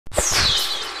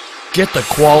Get the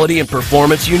quality and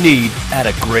performance you need at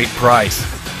a great price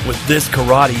with this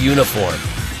karate uniform.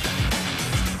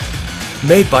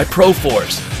 Made by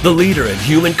Proforce, the leader in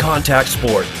human contact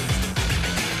sport.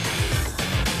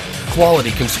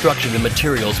 Quality construction and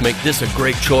materials make this a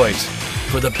great choice.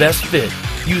 For the best fit,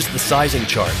 use the sizing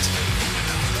charts.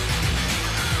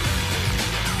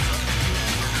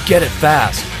 Get it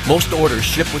fast. Most orders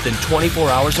ship within 24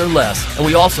 hours or less, and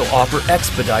we also offer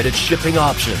expedited shipping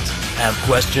options. Have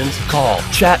questions? Call,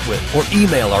 chat with, or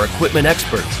email our equipment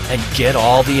experts and get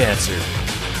all the answers.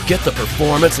 Get the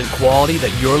performance and quality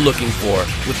that you're looking for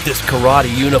with this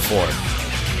karate uniform.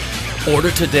 Order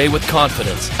today with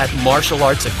confidence at Martial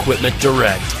Arts Equipment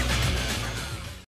Direct.